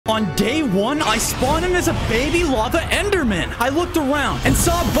On day 1, I spawned in as a baby Lava Enderman. I looked around and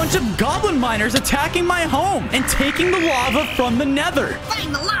saw a bunch of goblin miners attacking my home and taking the lava from the nether.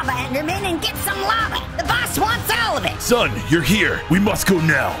 Find the Lava Enderman and get some lava. The boss wants all of it. Son, you're here. We must go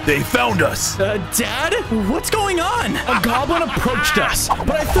now. They found us. Dad? What's going on? A goblin approached us,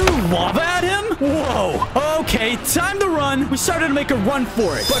 but I threw lava at him? Whoa. Okay, time to run. We started to make a run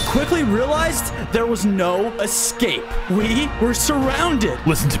for it, but quickly realized there was no escape. We were surrounded.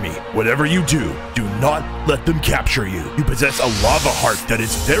 Listen to me. Whatever you do not let them capture you. You possess a lava heart that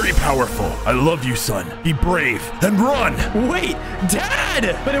is very powerful. I love you, son. Be brave and run. Wait,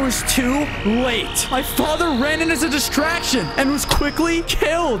 Dad! But it was too late. My father ran in as a distraction and was quickly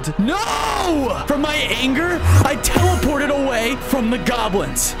killed. No! From my anger, I teleported away from the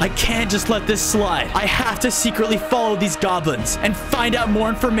goblins. I can't just let this slide. I have to secretly follow these goblins and find out more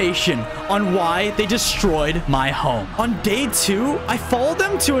information on why they destroyed my home. On day 2, I followed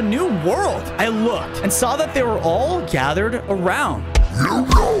them to a new world. I looked and saw that they were all gathered around. You know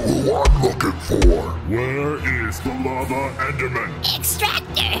who I'm looking for. Where is the Lava Enderman?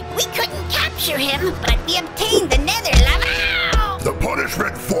 Extractor. We couldn't capture him, but we obtained the nether lava. The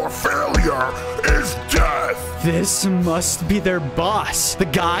punishment for failure is death. This must be their boss, the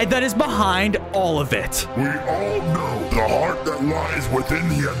guy that is behind all of it. We all know the heart that lies within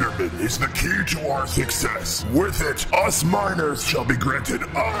the Enderman is the key to our success. With it, us miners shall be granted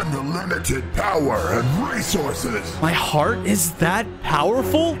unlimited power and resources. My heart is that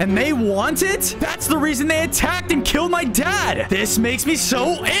powerful? And they want it? That's the reason they attacked and killed my dad. This makes me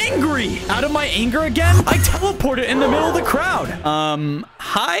so angry. Out of my anger again, I teleported in the middle of the crowd.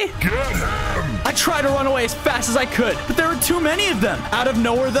 Hi? Get him! I tried to run away as fast as I could, but there were too many of them. Out of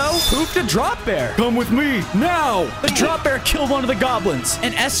nowhere, though, poofed a drop bear. Come with me, now! The drop bear killed one of the goblins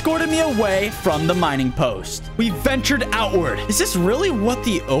and escorted me away from the mining post. We ventured outward. Is this really what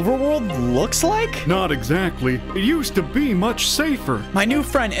the overworld looks like? Not exactly. It used to be much safer. My new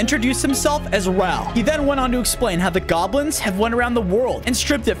friend introduced himself as Ral. He then went on to explain how the goblins have went around the world and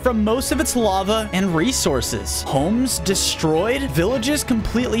stripped it from most of its lava and resources. Homes destroyed, villages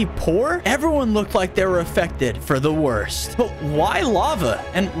completely poor. Everyone looked like they were affected for the worst. But why lava?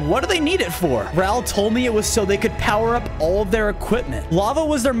 And what do they need it for? Ral told me it was so they could power up all of their equipment. Lava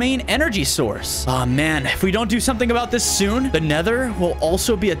was their main energy source. Oh man, if we don't do something about this soon, the nether will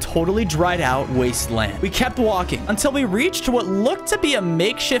also be a totally dried out wasteland. We kept walking until we reached what looked to be a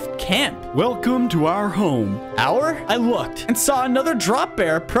makeshift camp. Welcome to our home. I looked and saw another drop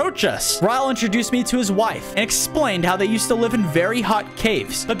bear approach us. Ral introduced me to his wife and explained how they used to live in very hot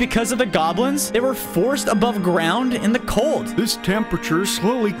caves, but because of the goblins, they were forced above ground in the cold. This temperature is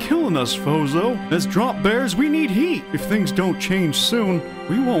slowly killing us, Fozo. As drop bears, we need heat. If things don't change soon,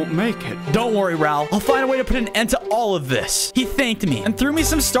 we won't make it. Don't worry, Ral. I'll find a way to put an end to all of this. He thanked me and threw me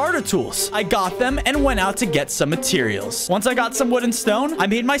some starter tools. I got them and went out to get some materials. Once I got some wood and stone, I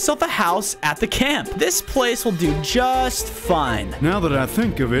made myself a house at the camp. This place will do just fine. Now that I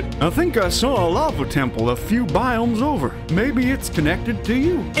think of it, I think I saw a lava temple a few biomes over. Maybe it's connected to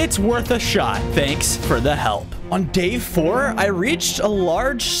you. It's worth a shot. Thanks for the help. On day 4, I reached a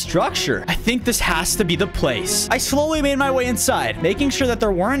large structure. I think this has to be the place. I slowly made my way inside, making sure that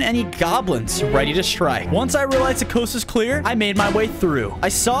there weren't any goblins ready to strike. Once I realized the coast was clear, I made my way through. I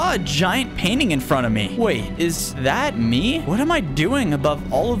saw a giant painting in front of me. Wait, is that me? What am I doing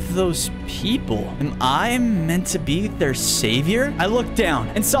above all of those people? Am I meant to be their savior? I looked down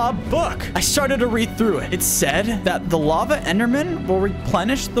and saw a book. I started to read through it. It said that the Lava Enderman will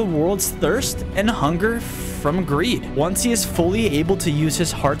replenish the world's thirst and hunger from greed. Once he is fully able to use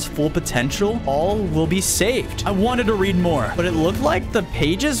his heart's full potential, all will be saved. I wanted to read more, but it looked like the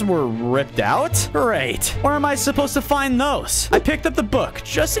pages were ripped out. Great. Where am I supposed to find those? I picked up the book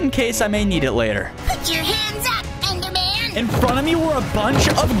just in case I may need it later. Put your hands up, Enderman. In front of me were a bunch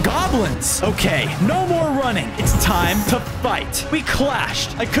of goblins. Okay, no more running. It's time to fight. We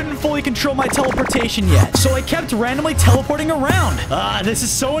clashed. I couldn't fully control my teleportation yet, so I kept randomly teleporting around. This is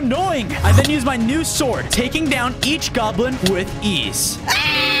so annoying. I then used my new sword, taking down each goblin with ease.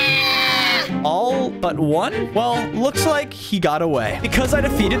 All but one? Well, looks like he got away. Because I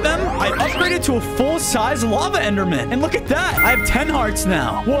defeated them, I upgraded to a full-size Lava Enderman. And look at that. I have 10 hearts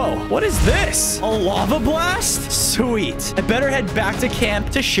now. Whoa, what is this? A lava blast? Sweet. I better head back to camp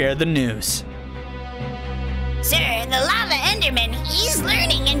to share the news. Sir, the Lava Enderman, he's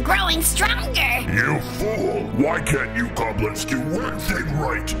learning and growing stronger. You fool! Why can't you goblins do one thing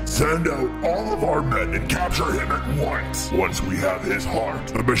right? Send out all of our men and capture him at once. Once we have his heart,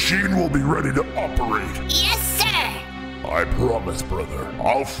 the machine will be ready to operate. Yes, sir. I promise, brother.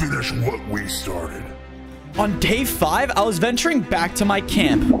 I'll finish what we started. On day 5, I was venturing back to my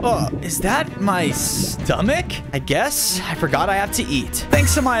camp. Oh, is that my stomach? I guess. I forgot I have to eat.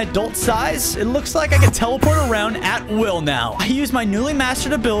 Thanks to my adult size, it looks like I can teleport around at will now. I used my newly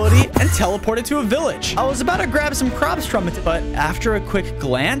mastered ability and teleported to a village. I was about to grab some crops from it, but after a quick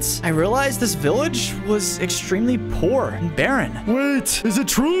glance, I realized this village was extremely poor and barren. Wait, is it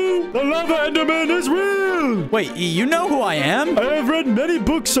true? The Lava Enderman is real! Wait, you know who I am? I have read many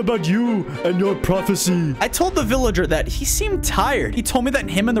books about you and your prophecy. I told the villager that he seemed tired. He told me that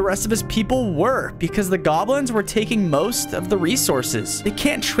him and the rest of his people were, because the goblins were taking most of the resources. They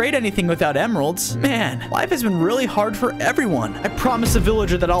can't trade anything without emeralds. Man, life has been really hard for everyone. I promised the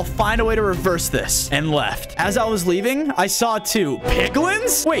villager that I'll find a way to reverse this, and left. As I was leaving, I saw 2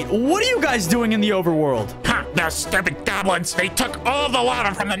 piglins? Wait, what are you guys doing in the overworld? Ha! Those stupid goblins! They took all the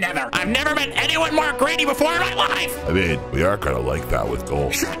lava from the nether! I've never met anyone more greedy before in my life! I mean, we are kind of like that with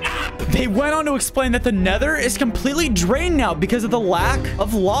gold. Shut up! They went on to explain that the nether is completely drained now because of the lack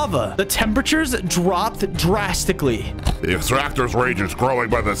of lava. The temperatures dropped drastically. The extractor's rage is growing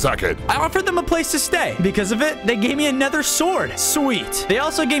by the second. I offered them a place to stay. Because of it, they gave me a nether sword. Sweet. They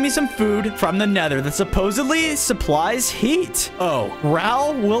also gave me some food from the nether that supposedly supplies heat. Oh,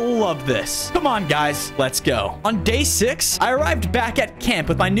 Ral will love this. Come on, guys. Let's go. On day 6, I arrived back at camp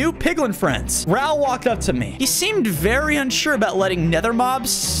with my new piglin friends. Ral walked up to me. He seemed very unsure about letting nether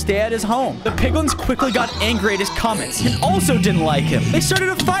mobs stay at his home. The piglins quickly got angry at his comments and also didn't like him. They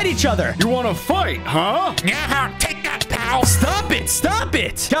started to fight each other. You want to fight, huh? Yeah, take that, pal! Stop it! Stop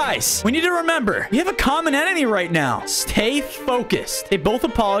it! Guys, we need to remember, we have a common enemy right now. Stay focused. They both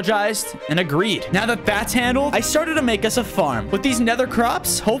apologized and agreed. Now that that's handled, I started to make us a farm. With these nether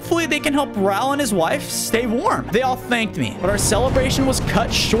crops, hopefully they can help Ral and his wife stay warm. They all thanked me, but our celebration was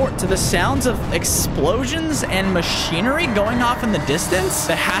cut short to the sounds of explosions and machinery going off in the distance.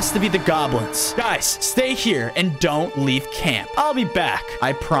 That has to be the goblins. Guys, stay here and don't leave camp. I'll be back,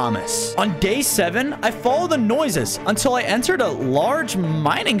 I promise. On day 7, I followed the noises until I entered a large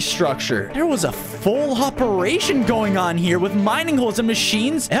mining structure. There was a full operation going on here with mining holes and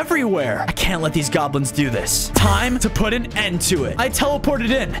machines everywhere. I can't let these goblins do this. Time to put an end to it. I teleported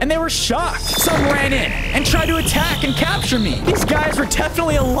in and they were shocked. Some ran in and tried to attack and capture me. These guys were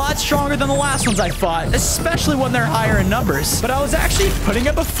definitely a lot stronger than the last ones I fought, especially when they're higher in numbers. But I was actually putting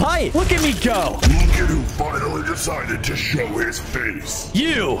up a fight. Look at me go. Look at who finally decided to show his face.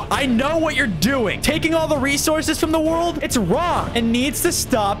 You, I know what you're doing. Taking all the resources from the world, it's wrong and needs to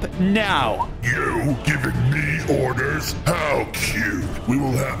stop now. You giving me orders? How cute. We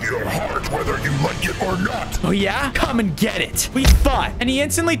will have your heart whether you like it or not. Oh yeah? Come and get it. We fought and he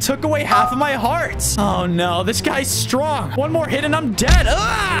instantly took away half of my hearts. Oh no, this guy's strong. One more hit and I'm dead.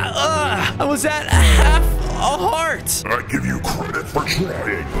 I was at half a heart. I give you credit for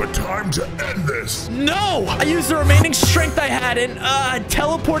trying, but time to end this. No! I used the remaining strength I had and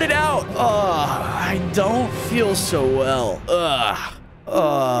teleported out. I don't feel so well.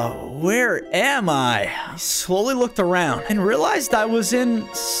 Where am I? I slowly looked around and realized I was in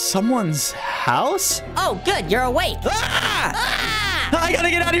someone's house. Oh, good, you're awake. I gotta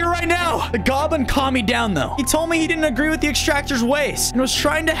get out of here right now. The goblin calmed me down, though. He told me he didn't agree with the extractor's ways and was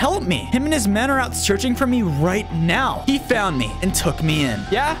trying to help me. Him and his men are out searching for me right now. He found me and took me in.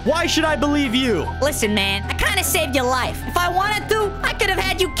 Yeah? Why should I believe you? Listen, man, I kind of saved your life. If I wanted to, I could have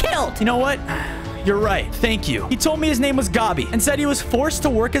had you killed. You know what? You're right. Thank you. He told me his name was Gobby and said he was forced to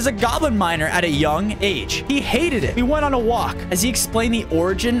work as a goblin miner at a young age. He hated it. We went on a walk as he explained the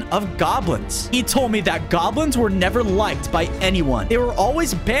origin of goblins. He told me that goblins were never liked by anyone. They were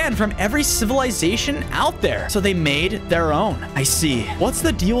always banned from every civilization out there, so they made their own. I see. What's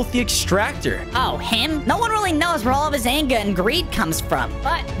the deal with the extractor? Oh, him? No one really knows where all of his anger and greed comes from,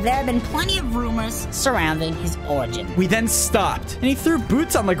 but there have been plenty of rumors surrounding his origin. We then stopped, and he threw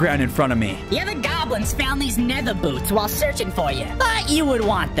boots on the ground in front of me. The other goblins found these nether boots while searching for you. Thought you would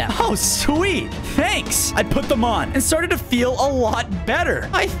want them. Oh, sweet. Thanks. I put them on and started to feel a lot better.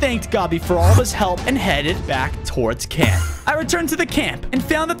 I thanked Gobby for all of his help and headed back towards camp. I returned to the camp and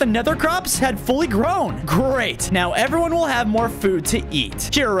found that the nether crops had fully grown. Great. Now everyone will have more food to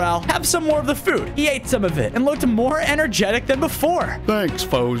eat. Here, Ral, have some more of the food. He ate some of it and looked more energetic than before. Thanks,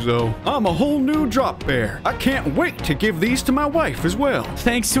 Fozo. I'm a whole new drop bear. I can't wait to give these to my wife as well.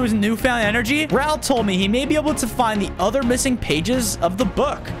 Thanks to his newfound energy, Ral told me he may be able to find the other missing pages of the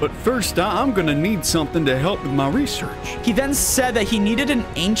book. But first, I'm gonna need something to help with my research. He then said that he needed an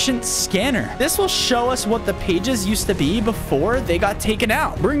ancient scanner. This will show us what the pages used to be before they got taken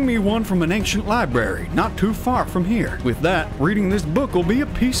out. Bring me one from an ancient library, not too far from here. With that, reading this book will be a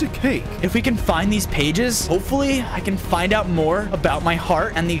piece of cake. If we can find these pages, hopefully I can find out more about my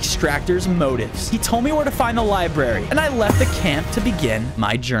heart and the extractor's motives. He told me where to find the library, and I left the camp to begin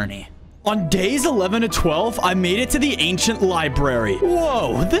my journey. On days 11 to 12, I made it to the ancient library.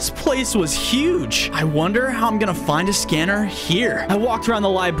 Whoa, this place was huge. I wonder how I'm gonna find a scanner here. I walked around the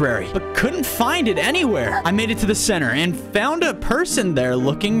library, but couldn't find it anywhere. I made it to the center and found a person there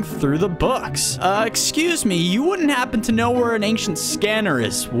looking through the books. Excuse me, you wouldn't happen to know where an ancient scanner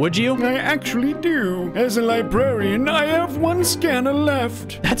is, would you? I actually do. As a librarian, I have one scanner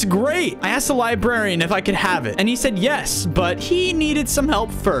left. That's great. I asked the librarian if I could have it, and he said yes, but he needed some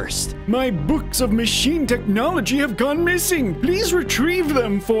help first. My books of machine technology have gone missing. Please retrieve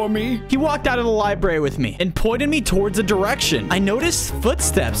them for me. He walked out of the library with me and pointed me towards a direction. I noticed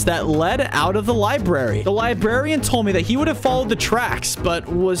footsteps that led out of the library. The librarian told me that he would have followed the tracks, but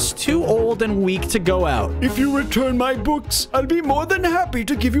was too old and weak to go out. If you return my books, I'll be more than happy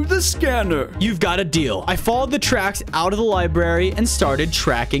to give you the scanner. You've got a deal. I followed the tracks out of the library and started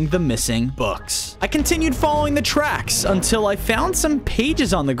tracking the missing books. I continued following the tracks until I found some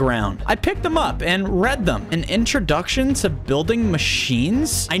pages on the ground. I picked them up and read them. An introduction to building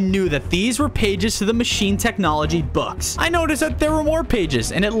machines? I knew that these were pages to the machine technology books. I noticed that there were more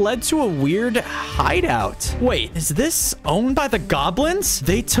pages, and it led to a weird hideout. Wait, is this owned by the goblins?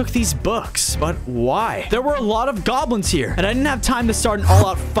 They took these books, but why? There were a lot of goblins here, and I didn't have time to start an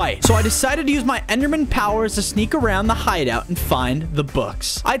all-out fight, so I decided to use my Enderman powers to sneak around the hideout and find the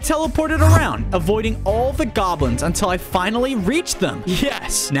books. I teleported around, avoiding all the goblins until I finally reached them.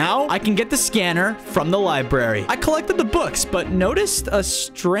 Yes, now I can get the scanner from the library. I collected the books, but noticed a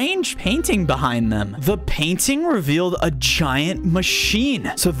strange painting behind them. The painting revealed a giant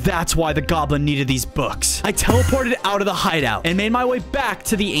machine, so that's why the goblin needed these books. I teleported out of the hideout and made my way back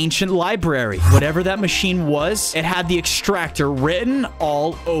to the ancient library. Whatever that machine was, it had the extractor written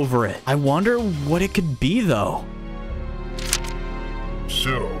all over it. I wonder what it could be, though.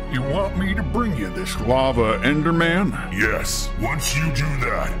 So, you want me to bring you this Lava Enderman? Yes. Once you do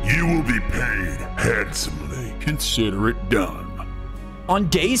that, you will be paid handsomely. Consider it done. On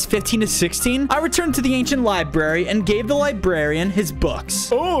days 15 to 16, I returned to the ancient library and gave the librarian his books.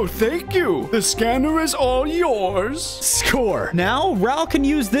 Oh, thank you. The scanner is all yours. Score. Now, Ral can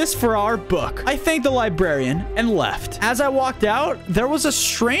use this for our book. I thanked the librarian and left. As I walked out, there was a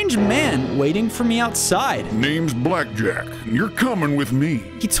strange man waiting for me outside. Name's Blackjack. You're coming with me.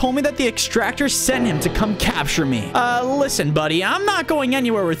 He told me that the extractor sent him to come capture me. Listen, buddy, I'm not going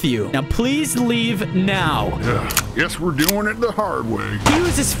anywhere with you. Now, please leave now. Guess we're doing it the hard way. He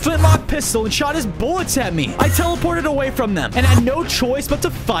used his flintlock pistol and shot his bullets at me. I teleported away from them and had no choice but to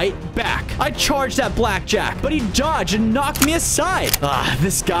fight back. I charged at Blackjack, but he dodged and knocked me aside.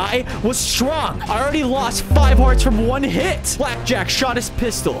 This guy was strong. I already lost 5 hearts from one hit. Blackjack shot his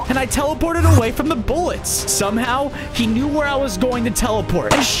pistol and I teleported away from the bullets. Somehow, he knew where I was going to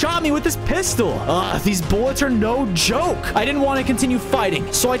teleport and shot me with his pistol. These bullets are no joke. I didn't want to continue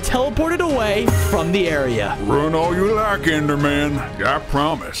fighting, so I teleported away from the area. Run all you like, Enderman. I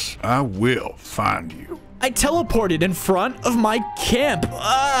promise I will find you. I teleported in front of my camp.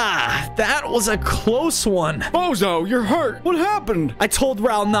 That was a close one. Bozo, you're hurt. What happened? I told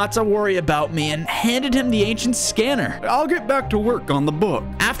Ral not to worry about me and handed him the ancient scanner. I'll get back to work on the book.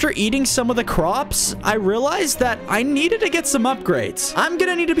 After eating some of the crops, I realized that I needed to get some upgrades. I'm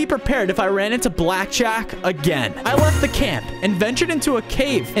gonna need to be prepared if I ran into Blackjack again. I left the camp and ventured into a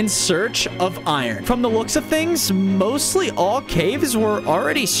cave in search of iron. From the looks of things, mostly all caves were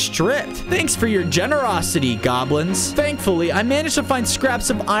already stripped. Thanks for your generosity, goblins. Thankfully, I managed to find scraps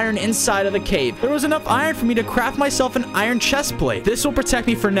of iron inside of the cave. There was enough iron for me to craft myself an iron chest plate. This will protect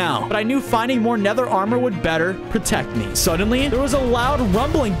me for now, but I knew finding more nether armor would better protect me. Suddenly, there was a loud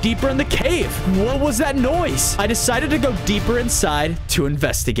rumbling deeper in the cave. What was that noise? I decided to go deeper inside to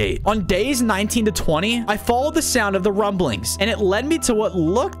investigate. On days 19 to 20, I followed the sound of the rumblings, and it led me to what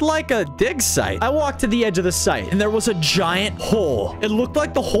looked like a dig site. I walked to the edge of the site, and there was a giant hole. It looked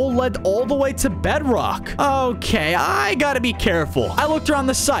like the hole led all the way to bedrock. Okay, I gotta be careful. I looked around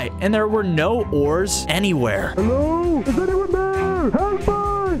the site, and there were no ores anywhere. Hello? Is anyone there? Help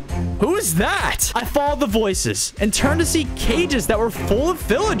me! Who is that? I followed the voices and turned to see cages that were full of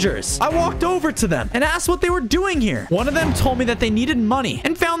villagers. I walked over to them and asked what they were doing here. One of them told me that they needed money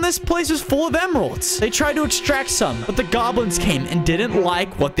and found this place was full of emeralds. They tried to extract some, but the goblins came and didn't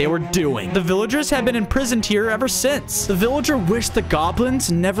like what they were doing. The villagers have been imprisoned here ever since. The villager wished the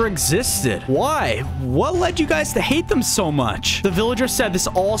goblins never existed. Why? What led you guys to hate them so much? The villager said this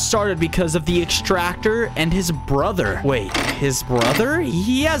all started because of the extractor and his brother. Wait, his brother?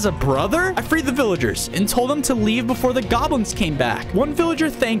 He has a brother? I freed the villagers and told them to leave before the goblins came back. One villager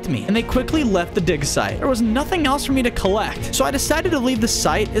thanked me and they quickly left the dig site. There was nothing else for me to collect, so I decided to leave the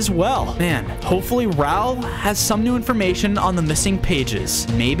site as well. Man, hopefully Raoul has some new information on the missing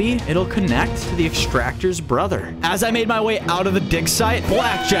pages. Maybe it'll connect to the extractor's brother. As I made my way out of the dig site,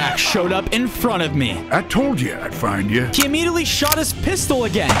 Blackjack showed up in front of me. I told you I'd find you. He immediately shot his pistol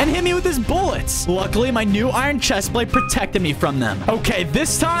again and hit me with his bullets. Luckily, my new iron chestplate protected me from them. Okay,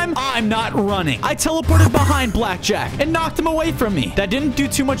 this time, I'm not running. I teleported behind Blackjack and knocked him away from me. That didn't do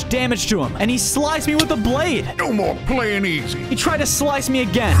too much damage to him, and he sliced me with a blade. No more playing easy. He tried to slice me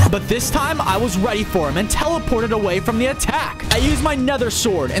again, but this time, I was ready for him and teleported away from the attack. I used my nether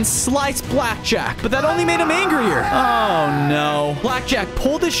sword and sliced Blackjack, but that only made him angrier. Oh, no. Blackjack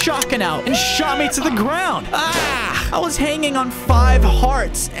pulled his shotgun out and shot me to the ground. Ah! I was hanging on 5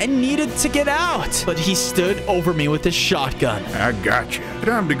 hearts and needed to get out, but he stood over me with his shotgun. I got you.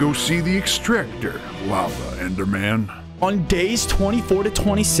 Time to go see the extractor, Lava Enderman. On days 24 to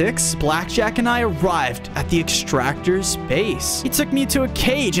 26, Blackjack and I arrived at the extractor's base. He took me to a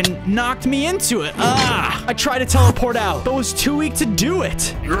cage and knocked me into it. Ah! I tried to teleport out, but was too weak to do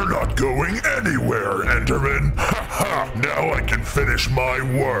it. You're not going anywhere, Enderman. Ha ha! Now I can finish my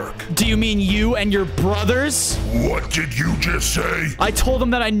work. Do you mean you and your brothers? What did you just say? I told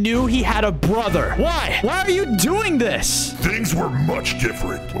him that I knew he had a brother. Why? Why are you doing this? Things were much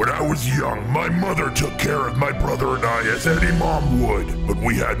different. When I was young, my mother took care of my brother and I as any mom would. But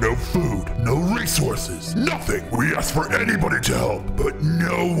we had no food, no resources, nothing. We asked for anybody to help, but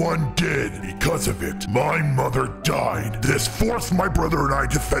no one did. Because of it, my mother died. This forced my brother and I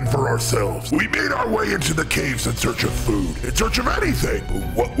to fend for ourselves. We made our way into the caves in search of food, in search of anything.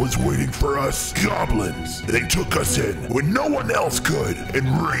 But what was waiting for us? Goblins. They took us in when no one else could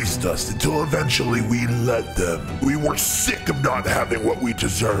and raised us until eventually we let them. We were sick of not having what we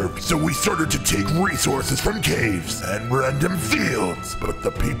deserved, so we started to take resources from caves and random fields. But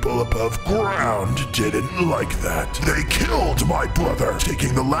the people above ground didn't like that. They killed my brother,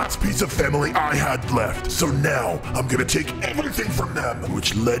 taking the last piece of family I had left. So now I'm gonna take everything from them,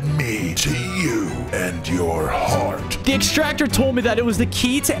 which led me to you and your heart. The extractor told me that it was the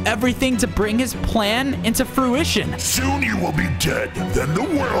key to everything to bring his plan into fruition. Soon you will be dead. Then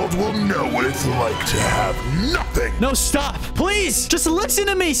the world will know what it's like to have nothing. No, stop. Please, just listen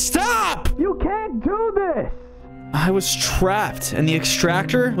to me. Stop. You can't do this. I was trapped, and the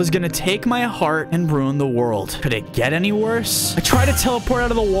extractor was gonna take my heart and ruin the world. Could it get any worse? I tried to teleport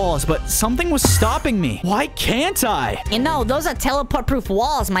out of the walls, but something was stopping me. Why can't I? You know, those are teleport-proof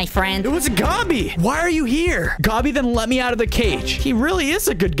walls, my friend. It was Gobby. Why are you here? Gobby then let me out of the cage. He really is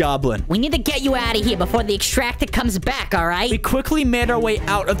a good goblin. We need to get you out of here before the extractor comes back, all right? We quickly made our way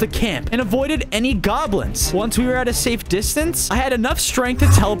out of the camp and avoided any goblins. Once we were at a safe distance, I had enough strength to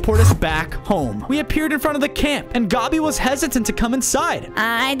teleport us back home. We appeared in front of the camp, and Gobby was hesitant to come inside.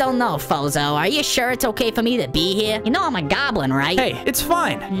 I don't know, Fozo. Are you sure it's okay for me to be here? You know I'm a goblin, right? Hey, it's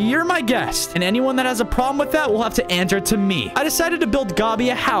fine. You're my guest, and anyone that has a problem with that will have to answer to me. I decided to build Gobby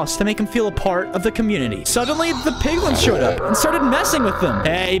a house to make him feel a part of the community. Suddenly, the piglins showed up and started messing with them.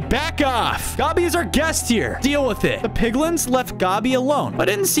 Hey, back off. Gobby is our guest here. Deal with it. The piglins left Gobby alone, but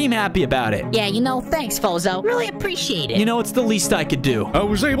didn't seem happy about it. Yeah, you know, thanks, Fozo. Really appreciate it. You know, it's the least I could do. I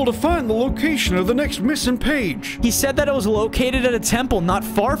was able to find the location of the next missing page. He said that it was located at a temple not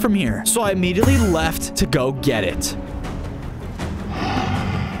far from here, so I immediately left to go get it.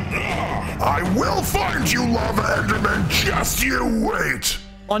 I will find you, Lava Enderman. Just you wait.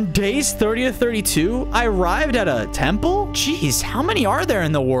 On days 30 to 32, I arrived at a temple? Jeez, how many are there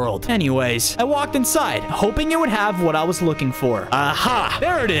in the world? Anyways, I walked inside, hoping it would have what I was looking for. Aha!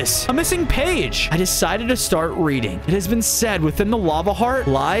 There it is! A missing page! I decided to start reading. It has been said within the lava heart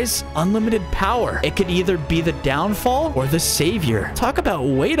lies unlimited power. It could either be the downfall or the savior. Talk about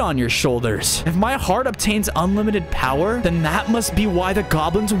weight on your shoulders. If my heart obtains unlimited power, then that must be why the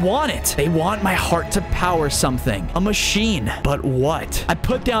goblins want it. They want my heart to power something. A machine. But what? I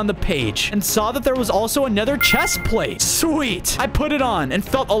put put down the page and saw that there was also another chest plate. Sweet. I put it on and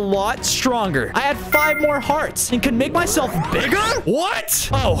felt a lot stronger. I had 5 more hearts and could make myself bigger? What?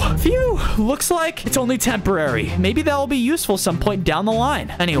 Oh, phew. Looks like it's only temporary. Maybe that will be useful some point down the line.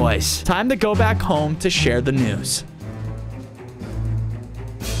 Anyways, time to go back home to share the news.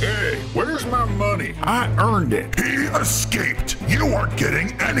 Hey, where's my money? I earned it. He escaped. You aren't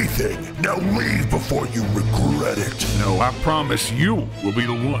getting anything. Now leave before you regret it. No, I promise you will be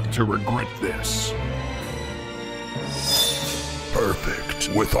the one to regret this.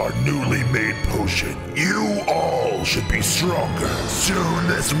 Perfect. With our newly made potion, you all should be stronger. Soon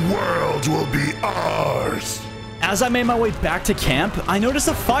this world will be ours. As I made my way back to camp, I noticed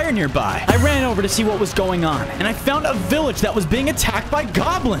a fire nearby. I ran over to see what was going on, and I found a village that was being attacked by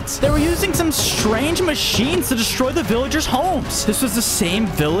goblins. They were using some strange machines to destroy the villagers' homes. This was the same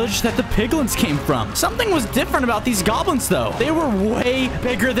village that the piglins came from. Something was different about these goblins, though. They were way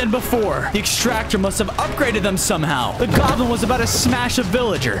bigger than before. The extractor must have upgraded them somehow. The goblin was about to smash a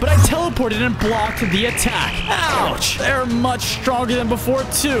villager, but I teleported and blocked the attack. Ouch! They're much stronger than before,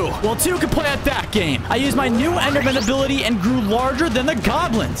 too. Well, 2 could play at that game. I used my new Enderman ability and grew larger than the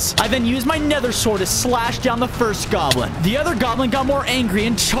goblins. I then used my nether sword to slash down the first goblin. The other goblin got more angry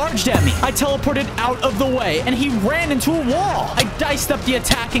and charged at me. I teleported out of the way and he ran into a wall. I diced up the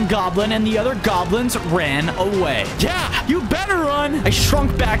attacking goblin and the other goblins ran away. Yeah, you better run. I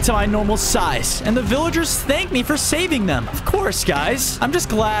shrunk back to my normal size and the villagers thanked me for saving them. Of course, guys. I'm just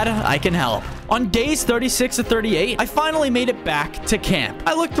glad I can help. On days 36 to 38, I finally made it back to camp.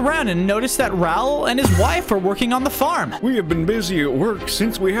 I looked around and noticed that Raoul and his wife were working on the farm. We have been busy at work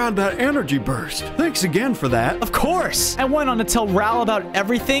since we had that energy burst. Thanks again for that. Of course. I went on to tell Raoul about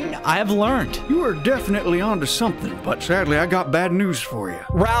everything I have learned. You are definitely onto something, but sadly I got bad news for you.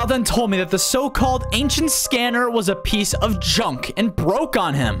 Raoul then told me that the so-called ancient scanner was a piece of junk and broke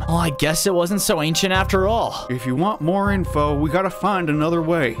on him. Well, I guess it wasn't so ancient after all. If you want more info, we gotta find another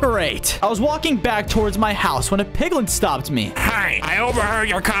way. Great. I was walking back towards my house when a piglin stopped me. Hey, I overheard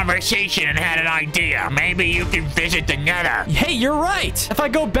your conversation and had an idea. Maybe you can visit the nether. Hey, you're right. If I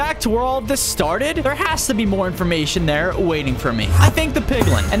go back to where all of this started, there has to be more information there waiting for me. I thanked the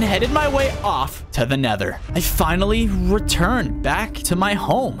piglin and headed my way off to the nether. I finally returned back to my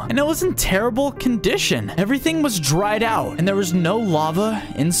home, and it was in terrible condition. Everything was dried out, and there was no lava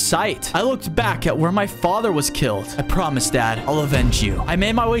in sight. I looked back at where my father was killed. I promised, Dad, I'll avenge you. I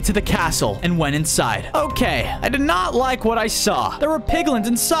made my way to the castle and went inside. Okay, I did not like what I saw. There were piglins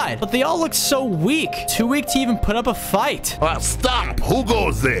inside, but they all looked so weak. Too weak to even put up a fight. Well, stop. Who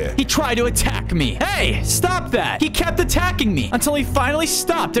goes there? He tried to attack me. Hey, stop that. He kept attacking me until he finally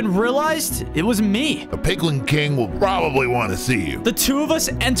stopped and realized it was me. The Piglin King will probably want to see you. The 2 of us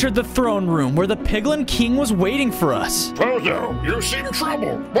entered the throne room where the Piglin King was waiting for us. Bozo, you seem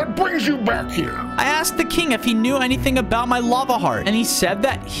troubled. What brings you back here? I asked the king if he knew anything about my lava heart, and he said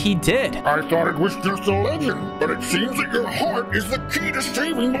that he did. I thought it was just a legend, but it seems that your heart is the key to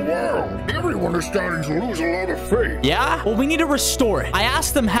saving the world. Everyone is starting to lose a lot of faith. Yeah? Well, we need to restore it. I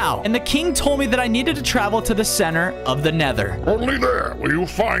asked them how, and the king told me that I needed to travel to the center of the nether. Only there will you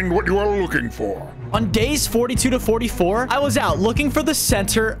find what you are looking for. On days 42 to 44, I was out looking for the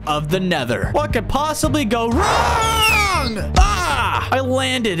center of the nether. What could possibly go wrong? Ah! I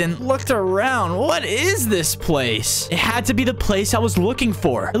landed and looked around. What is this place? It had to be the place I was looking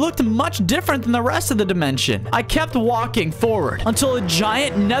for. It looked much different than the rest of the dimension. I kept walking forward until a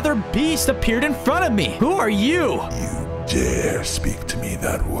giant nether beast appeared in front of me. Who are you? Dare speak to me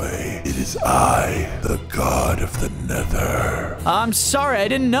that way. It is I, the god of the nether. I'm sorry, I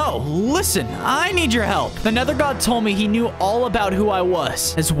didn't know. Listen, I need your help. The nether god told me he knew all about who I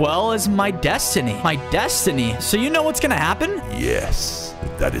was, as well as my destiny. My destiny? So you know what's gonna happen? Yes,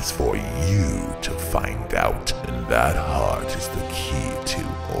 that is for you to find out. And that heart is the key to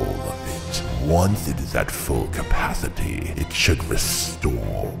all of it. Once it is at full capacity, it should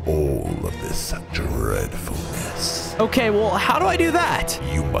restore all of this dreadfulness. Okay, well, how do I do that?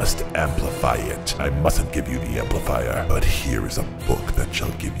 You must amplify it. I mustn't give you the amplifier, but here is a book that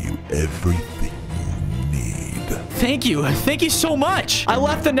shall give you everything you need. Thank you. Thank you so much. I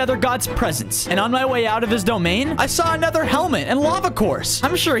left the nether god's presence, and on my way out of his domain, I saw another helmet and lava course.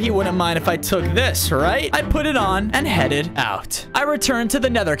 I'm sure he wouldn't mind if I took this, right? I put it on and headed out. I returned to the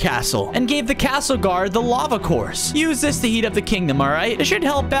nether castle and gave the castle guard the lava course. Use this to heat up the kingdom, all right? It should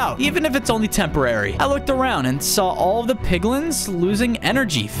help out, even if it's only temporary. I looked around and saw all of the piglins losing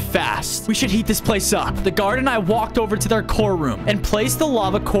energy fast. We should heat this place up. The guard and I walked over to their core room and placed the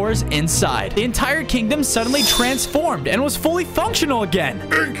lava cores inside. The entire kingdom suddenly transformed transformed and was fully functional again.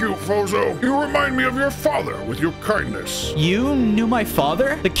 Thank you, Fozo. You remind me of your father with your kindness. You knew my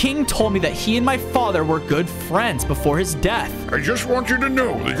father? The king told me that he and my father were good friends before his death. I just want you to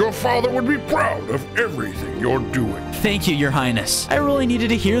know that your father would be proud of everything you're doing. Thank you, Your Highness. I really needed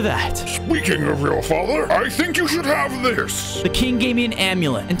to hear that. Speaking of your father, I think you should have this. The king gave me an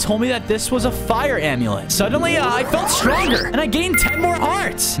amulet and told me that this was a fire amulet. Suddenly, I felt stronger and I gained 10 more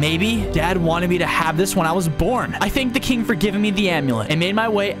hearts. Maybe Dad wanted me to have this when I was born. I thank the king for giving me the amulet and made my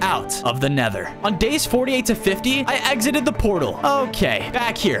way out of the nether. On days 48 to 50, I exited the portal. Okay,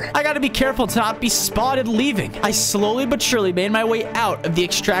 back here. I gotta be careful to not be spotted leaving. I slowly but surely made my way out of the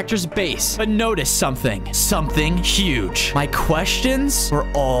extractor's base, but noticed something. Something huge. My questions were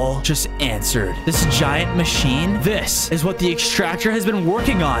all just answered. This giant machine, this is what the extractor has been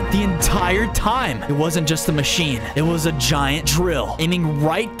working on the entire time. It wasn't just a machine. It was a giant drill aiming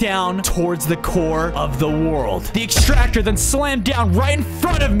right down towards the core of the world. The extractor then slammed down right in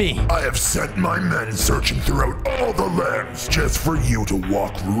front of me. I have sent my men searching throughout all the lands just for you to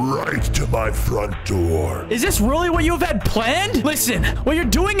walk right to my front door. Is this really what you have had planned? Listen, what you're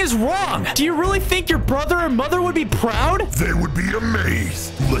doing is wrong. Do you really think your brother or mother would be proud? They would be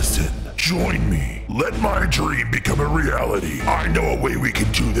amazed. Listen, join me. Let my dream become a reality. I know a way we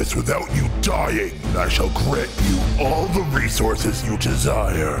can do this without you dying. I shall grant you all the resources you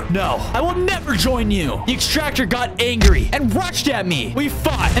desire. No, I will never join you. The extractor got angry and rushed at me. We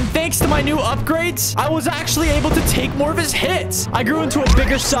fought, and thanks to my new upgrades, I was actually able to take more of his hits. I grew into a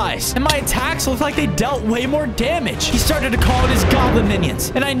bigger size, and my attacks looked like they dealt way more damage. He started to call in his goblin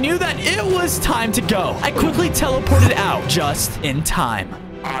minions, and I knew that it was time to go. I quickly teleported out just in time.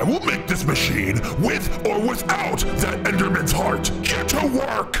 I will make this machine with or without that Enderman's heart. Get to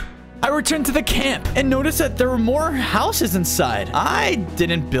work! I returned to the camp and noticed that there were more houses inside. I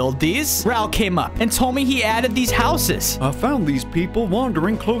didn't build these. Ral came up and told me he added these houses. I found these people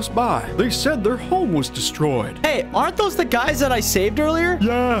wandering close by. They said their home was destroyed. Hey, aren't those the guys that I saved earlier?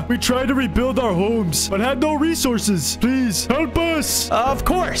 Yeah, we tried to rebuild our homes, but had no resources. Please, help us. Of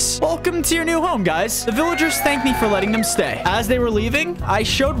course. Welcome to your new home, guys. The villagers thanked me for letting them stay. As they were leaving, I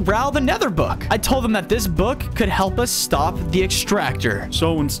showed Ral the nether book. I told them that this book could help us stop the extractor.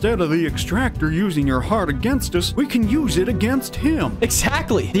 So instead of the extractor using your heart against us, we can use it against him.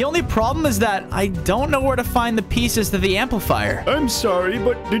 Exactly. The only problem is that I don't know where to find the pieces to the amplifier. I'm sorry,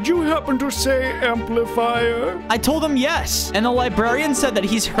 but did you happen to say amplifier? I told him yes, and the librarian said that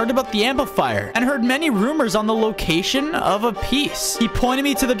he's heard about the amplifier and heard many rumors on the location of a piece. He pointed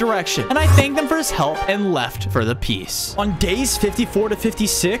me to the direction, and I thanked him for his help and left for the piece. On days 54 to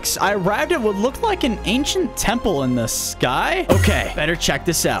 56, I arrived at what looked like an ancient temple in the sky. Okay, better check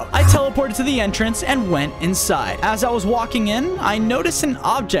this out. I teleported to the entrance and went inside. As I was walking in, I noticed an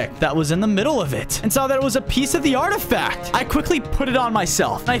object that was in the middle of it and saw that it was a piece of the artifact. I quickly put it on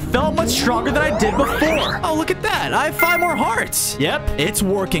myself, and I felt much stronger than I did before. Oh, look at that. I have 5 more hearts. Yep, it's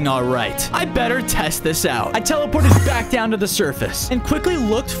working all right. I better test this out. I teleported back down to the surface and quickly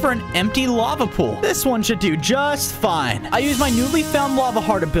looked for an empty lava pool. This one should do just fine. I used my newly found lava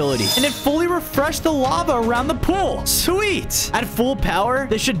heart ability, and it fully refreshed the lava around the pool. Sweet. At full power,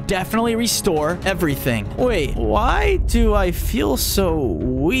 this should definitely restore everything. Wait, why do I feel so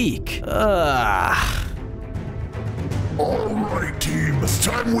weak? Alright, team. It's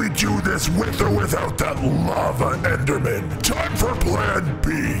time we do this with or without that Lava Enderman. Time for Plan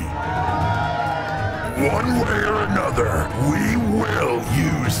B. One way or another, we will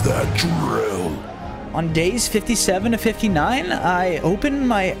use that drill. On days 57 to 59, I opened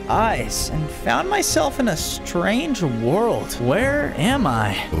my eyes and found myself in a strange world. Where am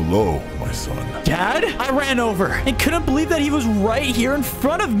I? Hello, my son. Dad? I ran over and couldn't believe that he was right here in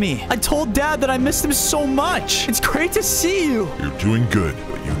front of me. I told Dad that I missed him so much. It's great to see you. You're doing good,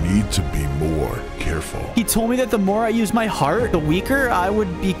 but you need to be more careful. He told me that the more I use my heart, the weaker I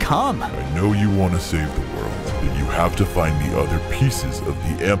would become. I know you want to save the world, but you have to find the other pieces of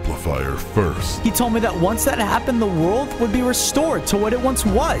the amplifier first. He told me that once that happened, the world would be restored to what it once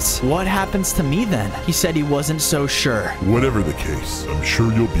was. What happens to me then? He said he wasn't so sure. Whatever the case, I'm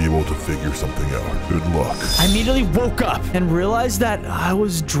sure you'll be able to figure something out. Good luck. I immediately woke up and realized that I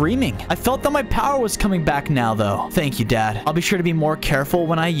was dreaming. I felt that my power was coming back now, though. Thank you, Dad. I'll be sure to be more careful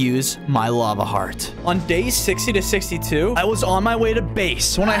when I use my lava heart. On days 60 to 62, I was on my way to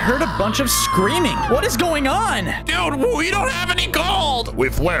base when I heard a bunch of screaming. What is going on? Dude, we don't have any gold. We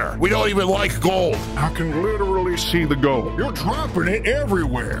flare. We don't even like gold. I can literally clearly see the gold. You're dropping it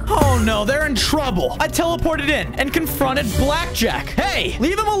everywhere. Oh no, they're in trouble. I teleported in and confronted Blackjack. Hey,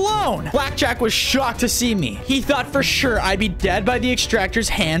 leave him alone. Blackjack was shocked to see me. He thought for sure I'd be dead by the extractor's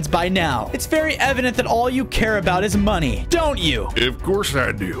hands by now. It's very evident that all you care about is money, don't you? Of course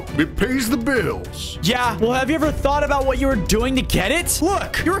I do. It pays the bills. Yeah, well, have you ever thought about what you were doing to get it?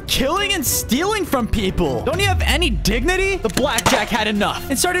 Look, you're killing and stealing from people. Don't you have any dignity? The Blackjack had enough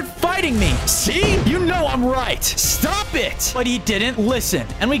and started fighting me. See? You know I'm right. Stop it. But he didn't listen,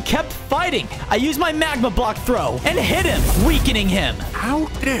 and we kept fighting. I used my magma block throw and hit him, weakening him. How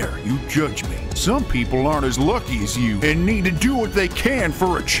dare you judge me? Some people aren't as lucky as you and need to do what they can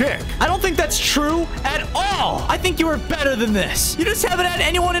for a check. I don't think that's true at all. I think you are better than this. You just haven't had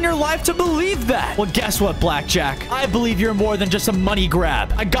anyone in your life to believe that. Well, guess what, Blackjack? I believe you're more than just a money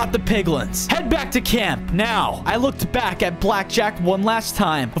grab. I got the piglins. Head back to camp now. I looked back at Blackjack one last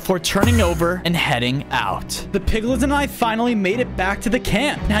time before turning over and heading out. The piglins and I finally made it back to the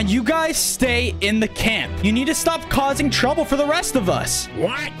camp. Now you guys stay in the camp. You need to stop causing trouble for the rest of us.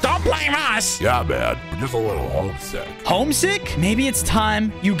 What? Don't blame us. Yeah, man. We're just a little homesick. Homesick? Maybe it's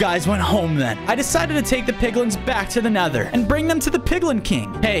time you guys went home then. I decided to take the piglins back to the Nether and bring them to the Piglin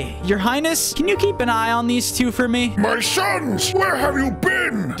King. Hey, your highness, can you keep an eye on these two for me? My sons, where have you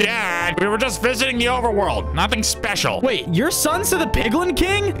been? Dad, we were just visiting the overworld. Nothing special. Wait, your son's to the Piglin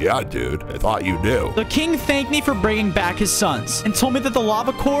King? Yeah, dude. I thought you knew. The king thanked me for bringing back his sons and told me that the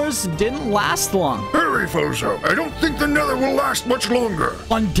lava cores didn't last long. Hurry, Fozo. I don't think the Nether will last much longer.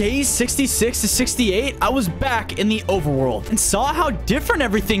 On days 66 to 68, I was back in the overworld and saw how different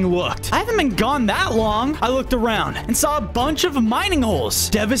everything looked. I haven't been gone that long. I looked around and saw a bunch of mining holes,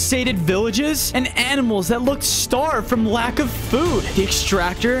 devastated villages, and animals that looked starved from lack of food. The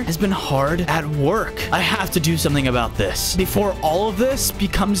extractor has been hard at work. I have to do something about this before all of this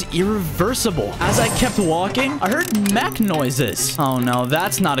becomes irreversible. As I kept walking, I heard mech noises. Oh no,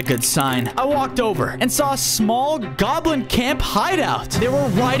 that's not a good sign. I walked over and saw a small goblin camp hideout. They were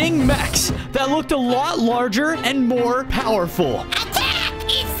riding mechs that looked a lot larger and more powerful. Attack!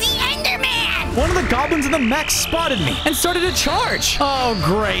 It's the Enderman! One of the goblins in the mech spotted me and started to charge. Oh,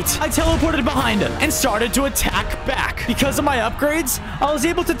 great. I teleported behind him and started to attack back. Because of my upgrades, I was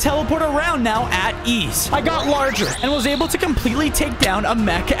able to teleport around now at ease. I got larger and was able to completely take down a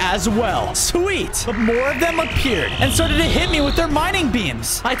mech as well. Sweet. But more of them appeared and started to hit me with their mining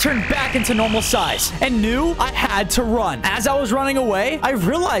beams. I turned back into normal size and knew I had to run. As I was running away, I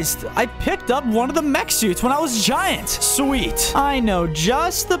realized I picked up one of the mech suits when I was giant. Sweet. I know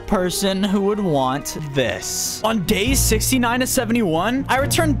just the person who would want this. On days 69 to 71, I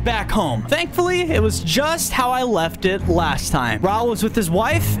returned back home. Thankfully, it was just how I left it last time. Raul was with his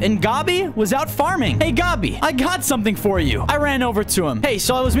wife and Gabi was out farming. Hey, Gabi, I got something for you. I ran over to him. Hey,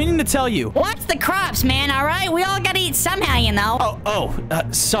 so I was meaning to tell you. Watch the crops, man, all right? We all gotta eat somehow, you know.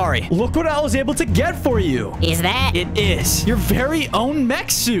 Sorry. Look what I was able to get for you. Is that? It is your very own mech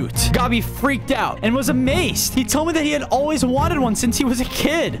suit. Gabi freaked out and was amazed. He told me that he had always wanted one since he was a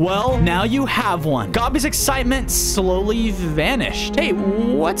kid. Well, now you have one. Gabi's excitement slowly vanished. Hey,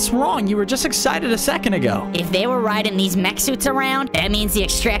 what's wrong? You were just excited a second ago. If they were riding these mech suits around, that means the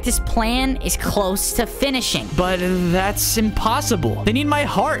extractor's plan is close to finishing. But that's impossible. They need my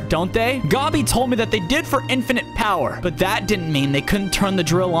heart, don't they? Gabi told me that they did for infinite power, but that didn't mean they couldn't turn the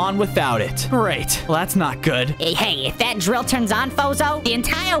drill on without it. Great. Well, that's not good. Hey, if that drill turns on, Fozo, the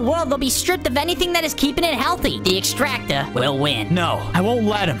entire world will be stripped of anything that is keeping it healthy. The extractor will win. No, I won't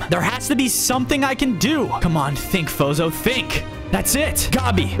let him. There has to be something I can do. Come on, think, Fozo, think. That's it.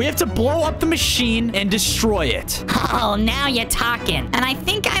 Gabi, we have to blow up the machine and destroy it. Oh, now you're talking. And I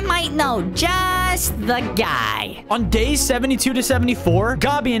think I might know just the guy. On days 72 to 74,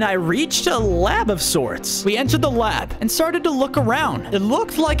 Gabi and I reached a lab of sorts. We entered the lab and started to look around. It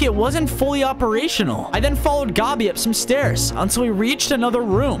looked like it wasn't fully operational. I then followed Gabi up some stairs until we reached another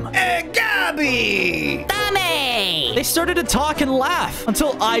room. Hey, Gabi! Tommy! They started to talk and laugh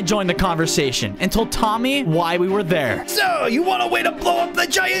until I joined the conversation and told Tommy why we were there. So, you want a way to blow up the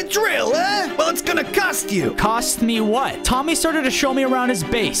giant drill, huh? Well, it's gonna cost you. Cost me what? Tommy started to show me around his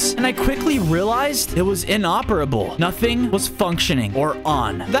base, and I quickly realized it was inoperable. Nothing was functioning or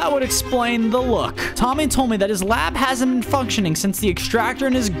on. That would explain the look. Tommy told me that his lab hasn't been functioning since the extractor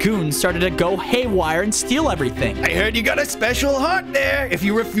and his goons started to go haywire and steal everything. I heard you got a special heart there if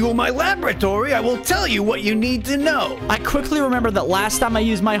you refuel my laboratory. laboratory, I will tell you what you need to know. I quickly remembered that last time I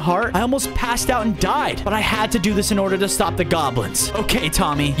used my heart, I almost passed out and died. But I had to do this in order to stop the goblins. Okay,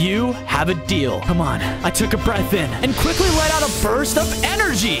 Tommy, you have a deal. Come on. I took a breath in and quickly let out a burst of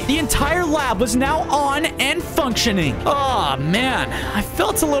energy. The entire lab was now on and functioning. Oh, man. I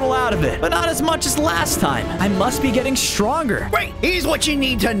felt a little out of it, but not as much as last time. I must be getting stronger. Wait, here's what you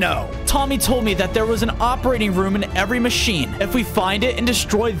need to know. Tommy told me that there was an operating room in every machine. If we find it and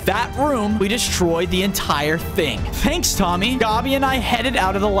destroy that room, we destroy the entire thing. Thanks, Tommy. Gobby and I headed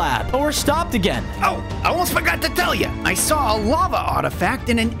out of the lab, but we're stopped again. Oh, I almost forgot to tell you. I saw a lava artifact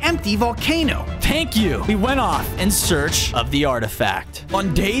in an empty volcano. Thank you. We went off in search of the artifact.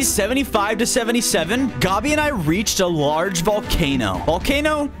 On days 75 to 77, Gobby and I reached a large volcano.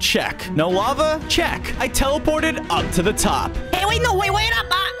 Volcano? Check. No lava? Check. I teleported up to the top. Hey, wait up.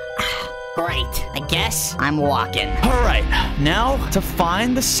 Great. I guess I'm walking. All right, now to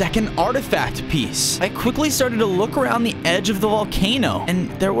find the second artifact piece. I quickly started to look around the edge of the volcano, and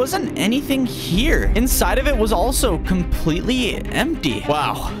there wasn't anything here. Inside of it was also completely empty.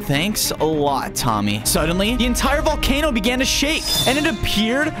 Wow, thanks a lot, Tommy. Suddenly, the entire volcano began to shake, and it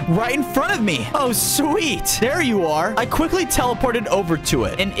appeared right in front of me. Oh, sweet. There you are. I quickly teleported over to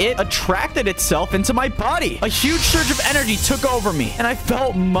it, and it attracted itself into my body. A huge surge of energy took over me, and I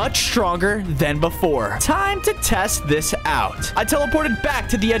felt much stronger than before. Time to test this out. I teleported back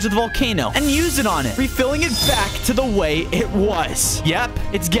to the edge of the volcano and used it on it, refilling it back to the way it was. Yep,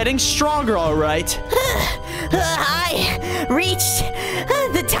 it's getting stronger, all right. I reached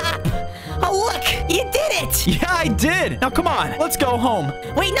the top. Oh, look, you did it. Yeah, I did. Now, come on, let's go home.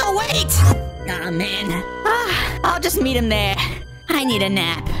 Wait, no, wait. Oh, man. I'll just meet him there. I need a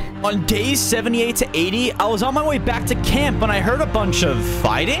nap. On days 78 to 80, I was on my way back to camp when I heard a bunch of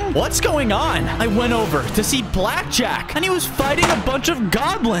fighting. What's going on? I went over to see Blackjack, and he was fighting a bunch of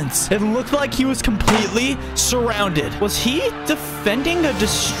goblins. It looked like he was completely surrounded. Was he defending a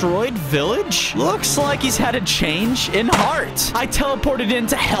destroyed village? Looks like he's had a change in heart. I teleported in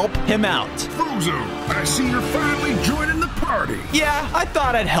to help him out. Fuzo, I see you're finally joining the party. Yeah, I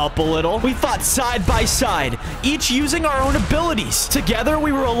thought I'd help a little. We fought side by side, each using our own abilities. Together,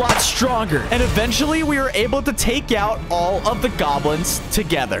 we were a lot stronger, and eventually we were able to take out all of the goblins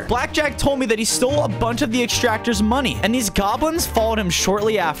together. Blackjack told me that he stole a bunch of the extractor's money, and these goblins followed him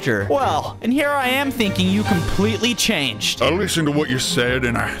shortly after. Well, and here I am thinking you completely changed. I listened to what you said,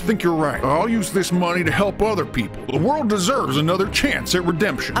 and I think you're right. I'll use this money to help other people. The world deserves another chance at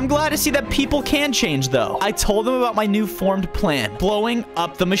redemption. I'm glad to see that people can change, though. I told him about my new formed plan, blowing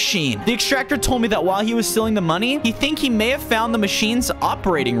up the machine. The extractor told me that while he was stealing the money, he think he may have found the machine's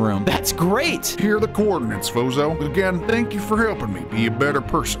operating room. That's great. Here are the coordinates, Fozo. Again, thank you for helping me be a better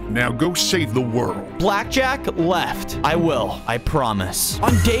person. Now go save the world. Blackjack left. I will. I promise.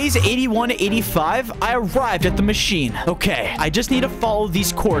 On days 81 to 85, I arrived at the machine. Okay, I just need to follow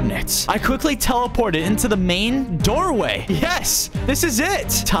these coordinates. I quickly teleported into the main doorway. Yes, this is it.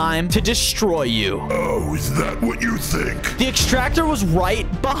 Time to destroy you. Oh, is that what you think? The extractor was right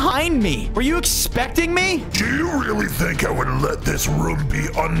behind me. Were you expecting me? Do you really think I would let this room be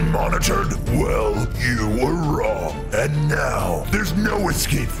unmonitored? Well, you were wrong. And now, there's no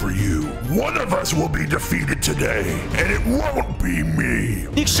escape for you. One of us will be defeated today, and it won't be me.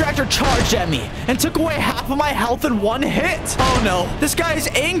 The extractor charged at me and took away half of my health in one hit. Oh no, this guy is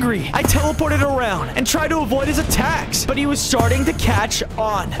angry. I teleported around and tried to avoid his attacks, but he was starting to catch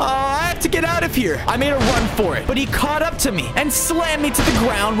on. I have to get out of here. I made a run for it, but he caught up to me and slammed me to the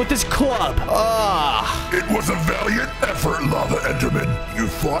ground with his club. It was a valiant effort, Lava Enderman. You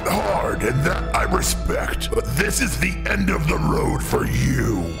fought hard, and that I respect. But this is the end of the road for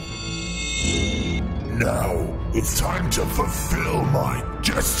you. Now, it's time to fulfill my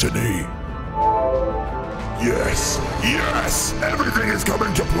destiny. Yes, yes, everything is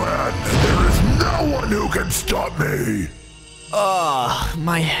coming to plan, and there is no one who can stop me.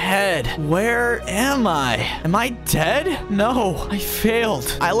 My head. Where am I? Am I dead? No, I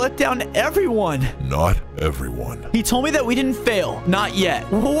failed. I let down everyone. Not everyone. He told me that we didn't fail. Not yet.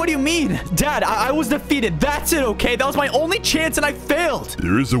 What do you mean? Dad, I was defeated. That's it, okay? That was my only chance and I failed.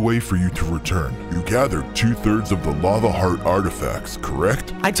 There is a way for you to return. You gathered 2/3 of the Lava Heart artifacts,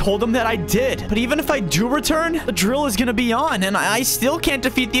 correct? I told him that I did. But even if I do return, the drill is gonna be on and I still can't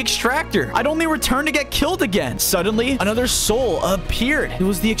defeat the extractor. I'd only return to get killed again. Suddenly, another soul appeared. It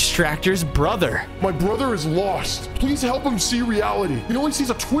was the extractor's brother. My brother is lost. Please help him see reality. He only sees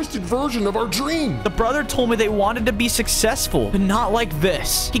a twisted version of our dream. The brother told me they wanted to be successful, but not like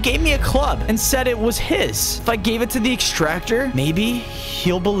this. He gave me a club and said it was his. If I gave it to the extractor, maybe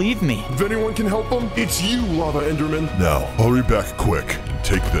he'll believe me. If anyone can help him, it's you, Lava Enderman. Now, hurry back quick and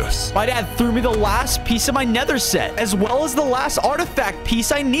take this. My dad threw me the last piece of my nether set, as well as the last artifact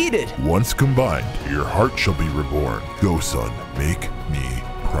piece I needed. Once combined, your heart shall be reborn. Go, son. Make me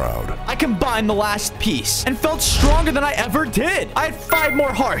proud. I combined the last piece and felt stronger than I ever did. I had 5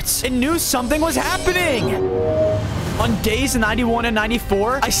 more hearts and knew something was happening. On days 91 and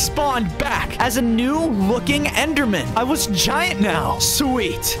 94, I spawned back as a new-looking Enderman. I was giant now.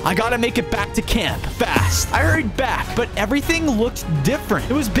 Sweet. I gotta make it back to camp fast. I hurried back, but everything looked different.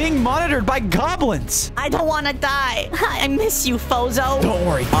 It was being monitored by goblins. I don't want to die. I miss you, Fozo. Don't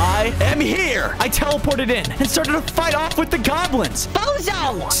worry. I am here. I teleported in and started to fight off with the goblins.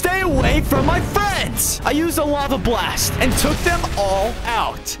 Fozo! Stay away from my friends. I used a lava blast and took them all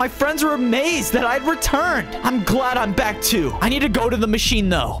out. My friends were amazed that I'd returned. I'm glad I'm back too. I need to go to the machine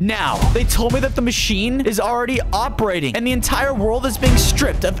though. Now, they told me that the machine is already operating and the entire world is being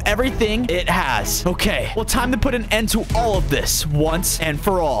stripped of everything it has. Okay, well, time to put an end to all of this once and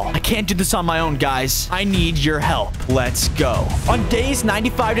for all. I can't do this on my own, guys. I need your help. Let's go. On days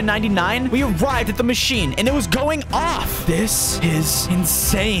 95 to 99, we arrived at the machine and it was going off. This is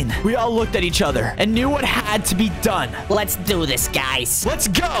insane. We all looked at each other and knew what had to be done. Let's do this, guys. Let's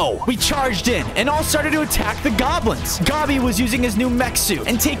go. We charged in and all started to attack the goblins. Gobby was using his new mech suit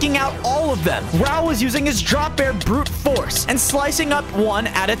and taking out all of them. Rao was using his drop bear brute force and slicing up one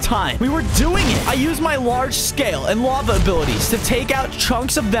at a time. We were doing it. I used my large scale and lava abilities to take out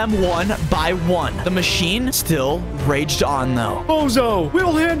chunks of them one by one. The machine still raged on though. Fozo,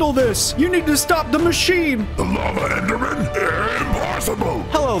 we'll handle this. You need to stop the machine. The Lava Enderman? Impossible!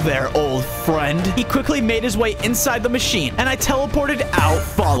 Hello there, old friend. He quickly made his way inside the machine and I teleported out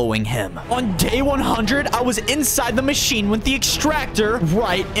following him. On day 100, I was inside the machine with the extractor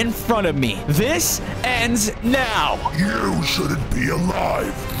right in front of me. This ends now. You shouldn't be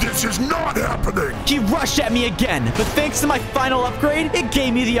alive. This is not happening. He rushed at me again, but thanks to my final upgrade, it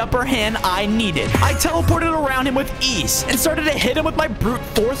gave me the upper hand I needed. I teleported around him with ease and started to hit him with my brute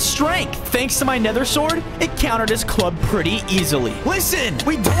force strength. Thanks to my nether sword, it countered his club pretty easily. Listen,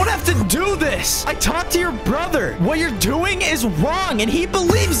 we don't have to do this. I talked to your brother. What you're doing is wrong, and he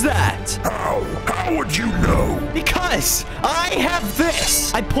believes that. How? How would you know? Because I have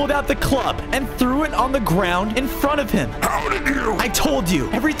this. I pulled out the club and threw it on the ground in front of him. How did you? I told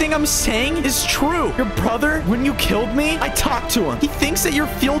you, everything I'm saying is true. Your brother, when you killed me, I talked to him. He thinks that you're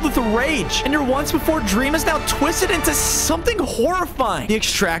filled with rage, and your once before dream is now twisted into something horrifying. The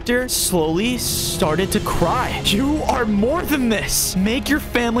extractor slowly started to cry. You are more than this. Make your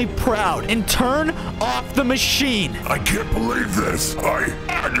family proud and turn off the machine. I can't believe this.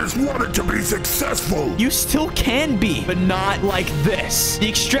 I just wanted to be successful. You still can be, but not like this. The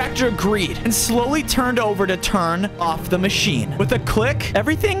extractor agreed and slowly turned over to turn off the machine. With a click,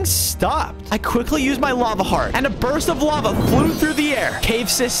 everything stopped. I quickly used my lava heart and a burst of lava flew through the air. Cave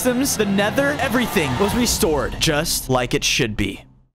systems, the nether, everything was restored just like it should be.